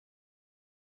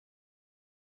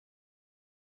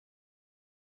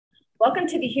Welcome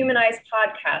to the Humanized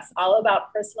podcast, all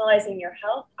about personalizing your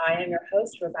health. I am your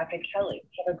host, Rebecca Kelly.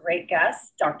 We have a great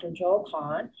guest, Dr. Joel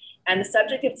Kahn, and the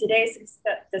subject of today's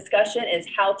discussion is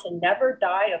how to never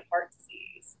die of heart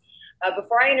disease.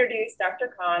 Before I introduce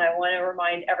Dr. Kahn, I want to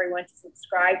remind everyone to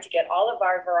subscribe to get all of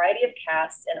our variety of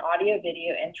casts and audio,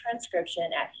 video, and transcription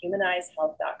at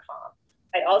humanizedhealth.com.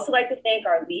 I'd also like to thank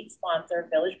our lead sponsor,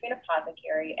 Village Green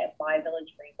Apothecary at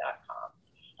myvillagegreen.com.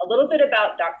 A little bit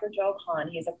about Dr. Joel Kahn.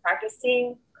 He's a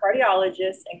practicing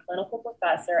cardiologist and clinical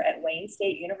professor at Wayne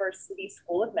State University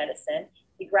School of Medicine.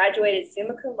 He graduated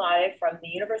summa cum laude from the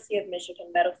University of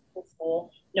Michigan Medical School,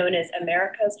 known as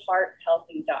America's Heart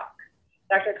Healthy Doc.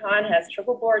 Dr. Kahn has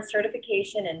triple board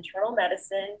certification in internal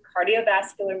medicine,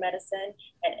 cardiovascular medicine,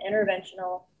 and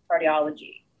interventional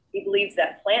cardiology. He believes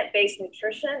that plant-based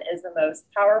nutrition is the most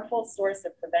powerful source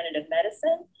of preventative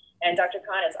medicine. And Dr.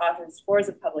 Kahn has authored scores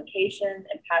of publications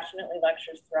and passionately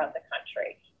lectures throughout the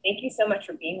country. Thank you so much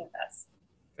for being with us.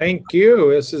 Thank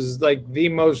you. This is like the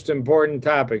most important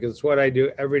topic. It's what I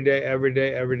do every day. So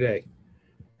glad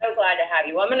to have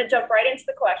you. Well, I'm going to jump right into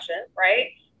the question, right?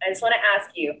 I just want to ask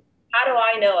you, how do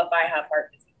I know if I have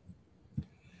heart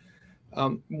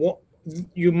disease?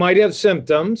 You might have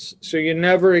symptoms, so you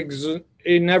never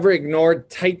ignore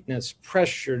tightness,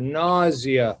 pressure,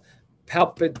 nausea,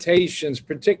 palpitations,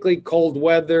 particularly cold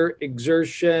weather,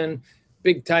 exertion,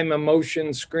 big time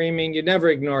emotion, screaming. You never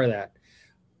ignore that.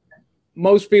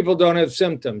 Most people don't have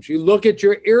symptoms. You look at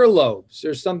your earlobes.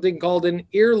 There's something called an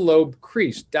earlobe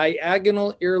crease,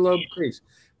 diagonal earlobe crease.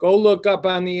 Go look up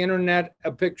on the internet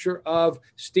a picture of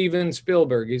Steven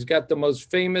Spielberg. He's got the most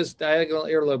famous diagonal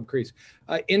earlobe crease.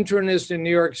 An internist in New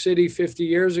York City 50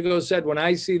 years ago said, when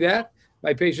I see that,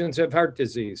 my patients have heart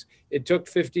disease. It took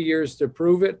 50 years to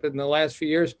prove it, but in the last few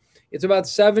years, it's about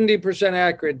 70%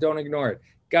 accurate. Don't ignore it.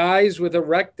 Guys with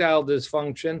erectile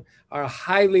dysfunction are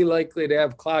highly likely to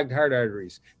have clogged heart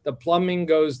arteries. The plumbing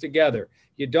goes together.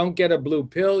 You don't get a blue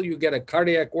pill, you get a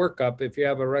cardiac workup if you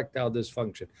have erectile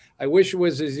dysfunction. I wish it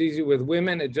was as easy with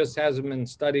women. It just hasn't been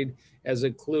studied as a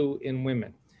clue in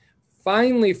women.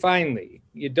 Finally,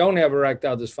 you don't have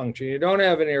erectile dysfunction. You don't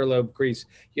have an earlobe crease.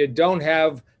 You don't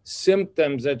have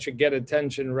symptoms that should get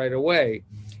attention right away.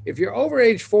 If you're over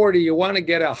age 40, you want to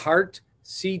get a heart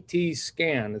CT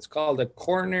scan. It's called a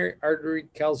coronary artery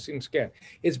calcium scan.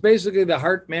 It's basically the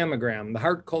heart mammogram, the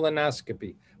heart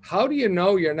colonoscopy. How do you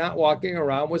know you're not walking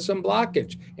around with some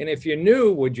blockage? And if you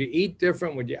knew, would you eat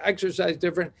different? Would you exercise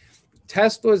different?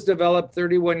 Test was developed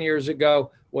 31 years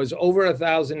ago, was over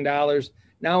 $1,000.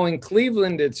 Now in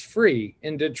Cleveland, it's free.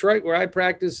 In Detroit, where I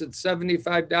practice, it's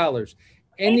 $75.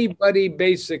 Anybody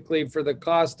basically for the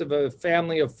cost of a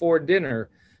family of 4 dinner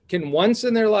can once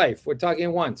in their life, we're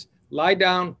talking once, lie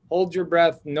down, hold your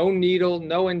breath, no needle,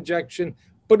 no injection,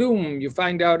 boom, you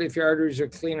find out if your arteries are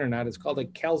clean or not. It's called a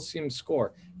calcium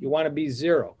score. You want to be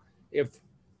 0. If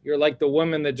you're like the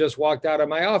woman that just walked out of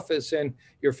my office and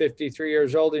you're 53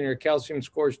 years old and your calcium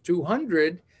score is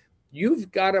 200,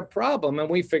 you've got a problem. And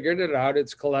we figured it out.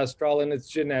 It's cholesterol and it's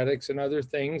genetics and other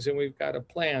things. And we've got a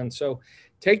plan. So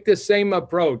take the same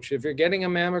approach. If you're getting a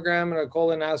mammogram and a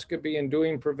colonoscopy and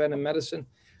doing preventive medicine,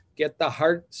 get the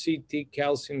heart CT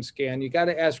calcium scan. You got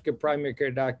to ask your primary care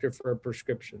doctor for a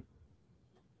prescription.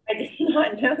 I did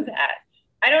not know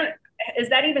that. Is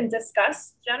that even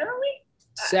discussed generally?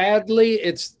 Sadly,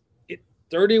 it's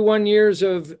 31 years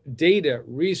of data,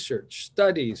 research,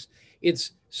 studies.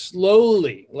 It's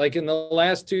slowly, like in the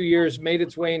last 2 years, made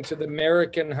its way into the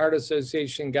American Heart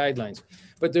Association guidelines.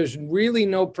 But there's really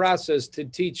no process to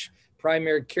teach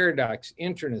primary care docs,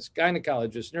 internists,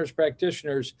 gynecologists, nurse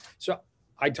practitioners. So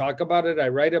I talk about it, I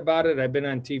write about it, I've been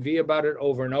on TV about it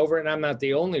over and over, and I'm not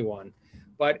the only one.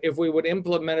 But if we would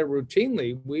implement it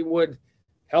routinely, we would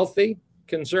healthy,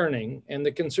 concerning, and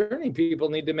the concerning people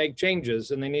need to make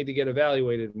changes and they need to get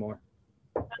evaluated more.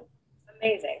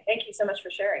 Amazing. Thank you so much for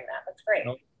sharing that. That's great.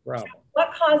 No problem. So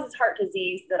what causes heart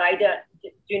disease that I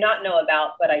do not know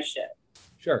about, but I should?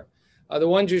 Sure. The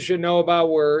ones you should know about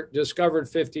were discovered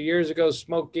 50 years ago: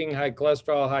 smoking, high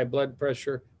cholesterol, high blood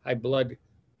pressure, high blood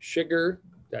sugar,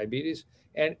 diabetes,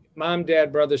 and mom,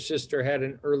 dad, brother, sister had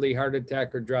an early heart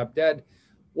attack or dropped dead.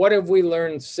 What have we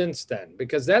learned since then?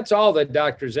 Because that's all that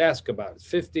doctors ask about. It's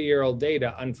 50-year-old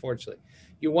data, unfortunately.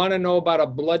 You want to know about a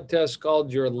blood test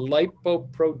called your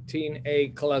lipoprotein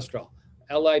A cholesterol,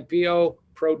 LIPO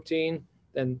protein,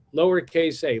 then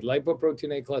lowercase a,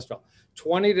 lipoprotein A cholesterol.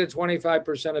 20 to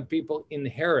 25% of people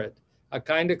inherit a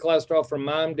kind of cholesterol from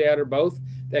mom, dad, or both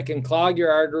that can clog your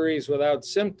arteries without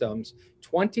symptoms.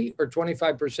 20 or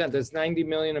 25%, that's 90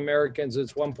 million Americans,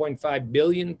 it's 1.5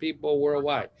 billion people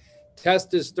worldwide.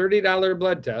 Test is $30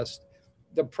 blood test.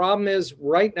 The problem is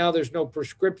right now there's no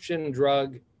prescription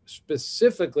drug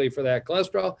specifically for that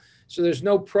cholesterol. So there's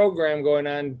no program going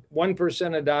on.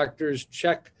 1% of doctors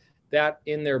check that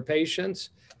in their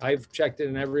patients. I've checked it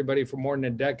in everybody for more than a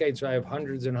decade, so I have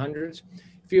hundreds and hundreds.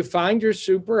 If you find you're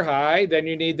super high, then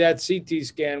you need that CT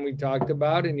scan we talked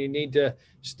about, and you need to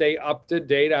stay up to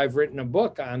date. I've written a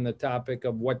book on the topic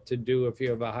of what to do if you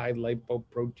have a high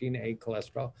lipoprotein A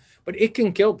cholesterol, but it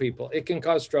can kill people. It can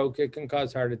cause stroke. It can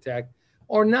cause heart attack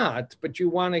or not, but you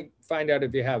want to find out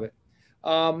if you have it.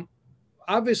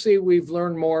 Obviously, we've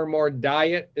learned more and more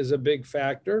diet is a big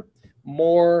factor.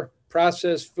 More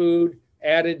processed food,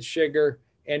 added sugar,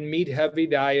 and meat-heavy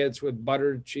diets with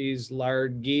butter, cheese,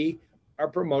 lard, ghee are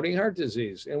promoting heart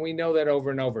disease. And we know that over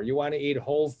and over. You want to eat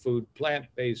whole food,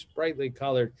 plant-based, brightly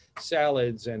colored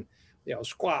salads and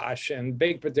squash and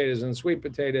baked potatoes and sweet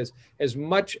potatoes as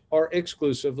much or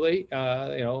exclusively,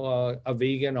 a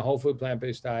vegan, a whole food,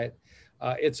 plant-based diet.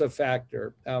 It's a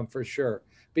factor for sure.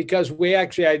 Because we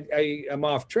actually, I am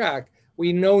off track,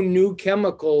 we know new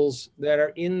chemicals that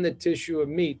are in the tissue of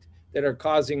meat that are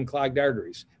causing clogged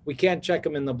arteries. We can't check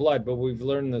them in the blood, but we've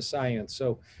learned the science.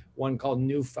 So one called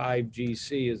new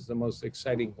 5GC is the most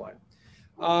exciting one.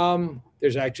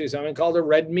 There's actually something called a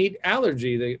red meat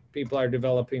allergy that people are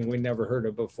developing we never heard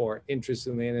of before,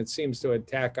 interestingly, and it seems to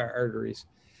attack our arteries.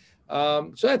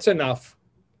 So that's enough.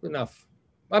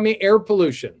 I mean, air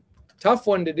pollution, tough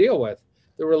one to deal with.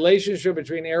 The relationship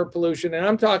between air pollution, and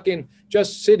I'm talking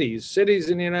just cities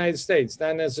in the United States,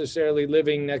 not necessarily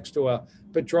living next to a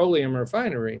petroleum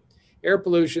refinery. Air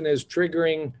pollution is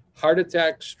triggering heart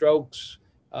attacks, strokes,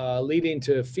 leading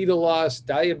to fetal loss,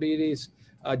 diabetes,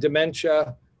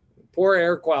 dementia, poor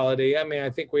air quality. I mean,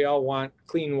 I think we all want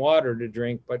clean water to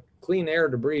drink, but clean air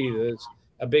to breathe is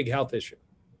a big health issue.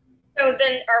 So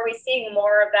then are we seeing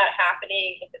more of that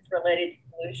happening if it's related to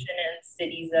pollution in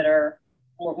cities that are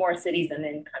more cities than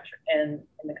in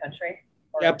the country?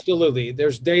 Or? Absolutely.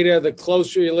 There's data, the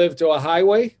closer you live to a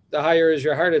highway, the higher is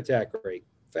your heart attack rate.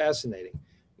 Fascinating.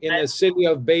 In the city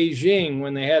of Beijing,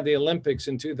 when they had the Olympics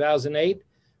in 2008,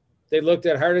 they looked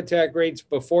at heart attack rates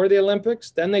before the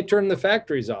Olympics, then they turned the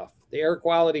factories off. The air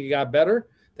quality got better,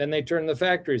 then they turned the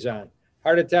factories on.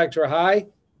 Heart attacks were high,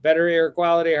 better air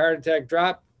quality, heart attack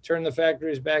dropped, turned the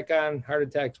factories back on, heart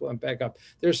attacks went back up.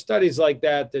 There's studies like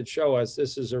that that show us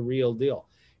this is a real deal.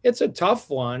 It's a tough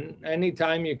one.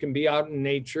 Anytime you can be out in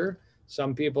nature,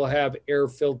 some people have air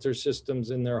filter systems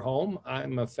in their home.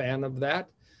 I'm a fan of that.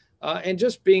 And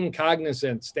just being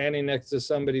cognizant, standing next to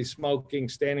somebody smoking,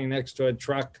 standing next to a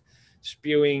truck,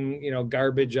 spewing,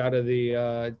 garbage out of the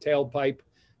tailpipe,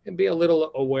 and be a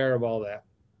little aware of all that.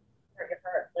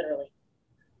 Hurt, literally.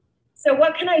 So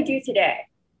what can I do today?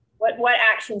 What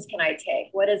actions can I take?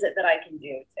 What is it that I can do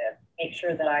to make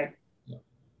sure that I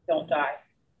don't die?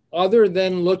 Other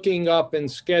than looking up and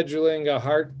scheduling a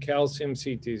heart calcium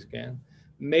CT scan,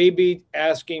 maybe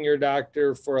asking your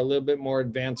doctor for a little bit more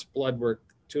advanced blood work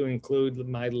to include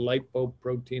my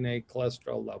lipoprotein A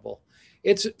cholesterol level.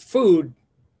 It's food.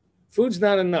 Food's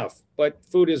not enough, but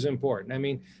food is important. I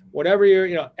mean, whatever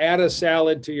add a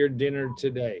salad to your dinner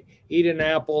today. Eat an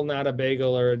apple, not a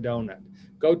bagel or a donut.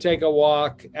 Go take a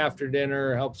walk after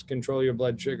dinner, helps control your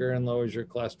blood sugar and lowers your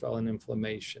cholesterol and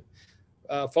inflammation.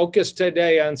 Focus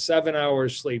today on 7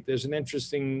 hours sleep. There's an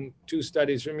interesting 2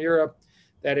 studies from Europe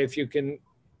that if you can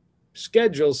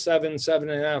schedule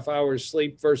 7.5 hours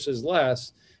sleep versus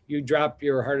less, you drop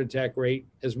your heart attack rate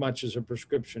as much as a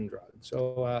prescription drug.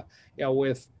 So,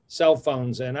 with cell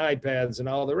phones and iPads and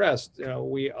all the rest,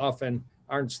 we often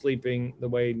aren't sleeping the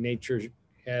way nature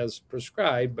has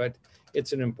prescribed, but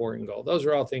it's an important goal. Those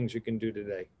are all things you can do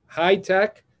today. High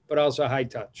tech, but also high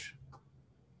touch.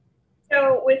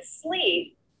 So with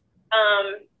sleep,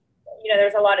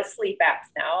 there's a lot of sleep apps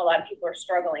now. A lot of people are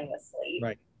struggling with sleep.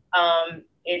 Right.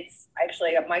 It's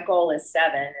actually, my goal is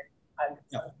 7.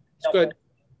 It's good.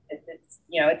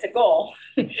 It's a goal.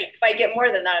 If I get more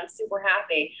than that, I'm super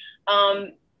happy.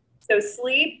 So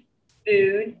sleep,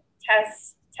 food,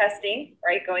 testing,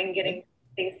 right? Going and getting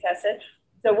things tested.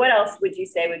 So what else would you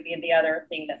say would be the other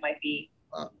thing that might be?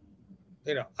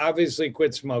 Obviously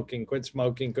quit smoking.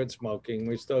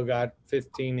 We still got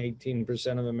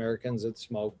 18% of Americans that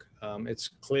smoke. It's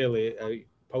clearly a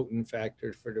potent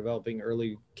factor for developing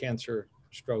early cancer,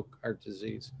 stroke, heart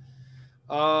disease.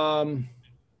 We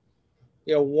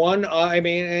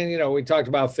talked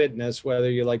about fitness, whether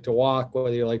you like to walk,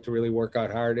 whether you like to really work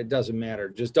out hard, it doesn't matter.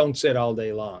 Just don't sit all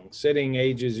day long. Sitting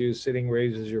ages you, sitting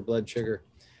raises your blood sugar.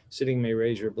 Sitting may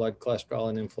raise your blood cholesterol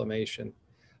and inflammation.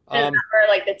 Is that where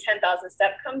like the 10,000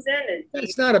 step comes in?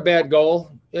 It's not a bad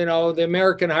goal. You know, the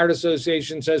American Heart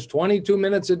Association says 22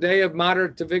 minutes a day of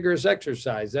moderate to vigorous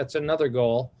exercise. That's another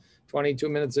goal. 22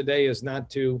 minutes a day is not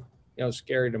too,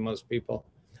 scary to most people.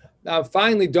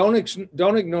 Finally, don't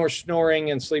ignore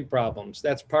snoring and sleep problems.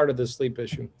 That's part of the sleep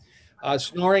issue.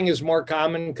 Snoring is more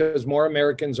common because more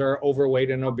Americans are overweight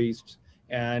and obese.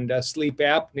 And sleep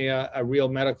apnea, a real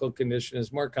medical condition,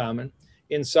 is more common.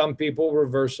 In some people,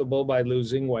 reversible by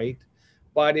losing weight.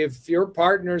 But if your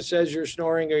partner says you're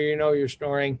snoring or you're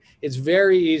snoring, it's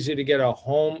very easy to get a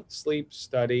home sleep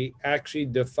study, actually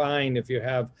define if you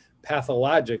have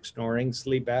pathologic snoring,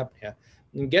 sleep apnea,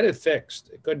 and get it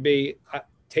fixed. It could be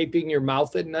taping your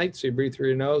mouth at night so you breathe through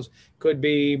your nose, could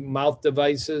be mouth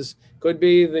devices, could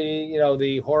be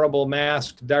the horrible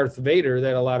mask Darth Vader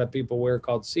that a lot of people wear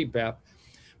called CPAP.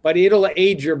 But it'll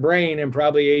age your brain and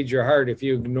probably age your heart if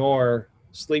you ignore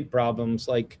sleep problems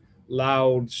like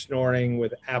loud snoring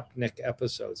with apneic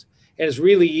episodes. And it's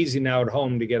really easy now at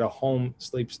home to get a home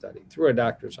sleep study through a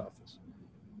doctor's office.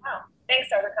 Wow. Thanks,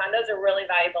 Dr. Kahn. Those are really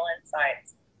valuable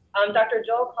insights. Dr.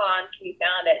 Joel Kahn can be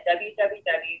found at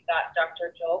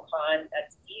www.drjoelkahn,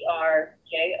 that's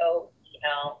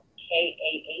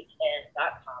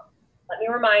DRJOELKAHN.com. Let me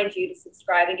remind you to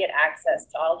subscribe and get access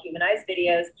to all Humanized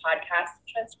videos, podcasts, and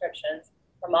transcriptions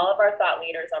from all of our thought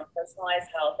leaders on personalized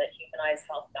health at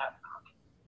humanizedhealth.com.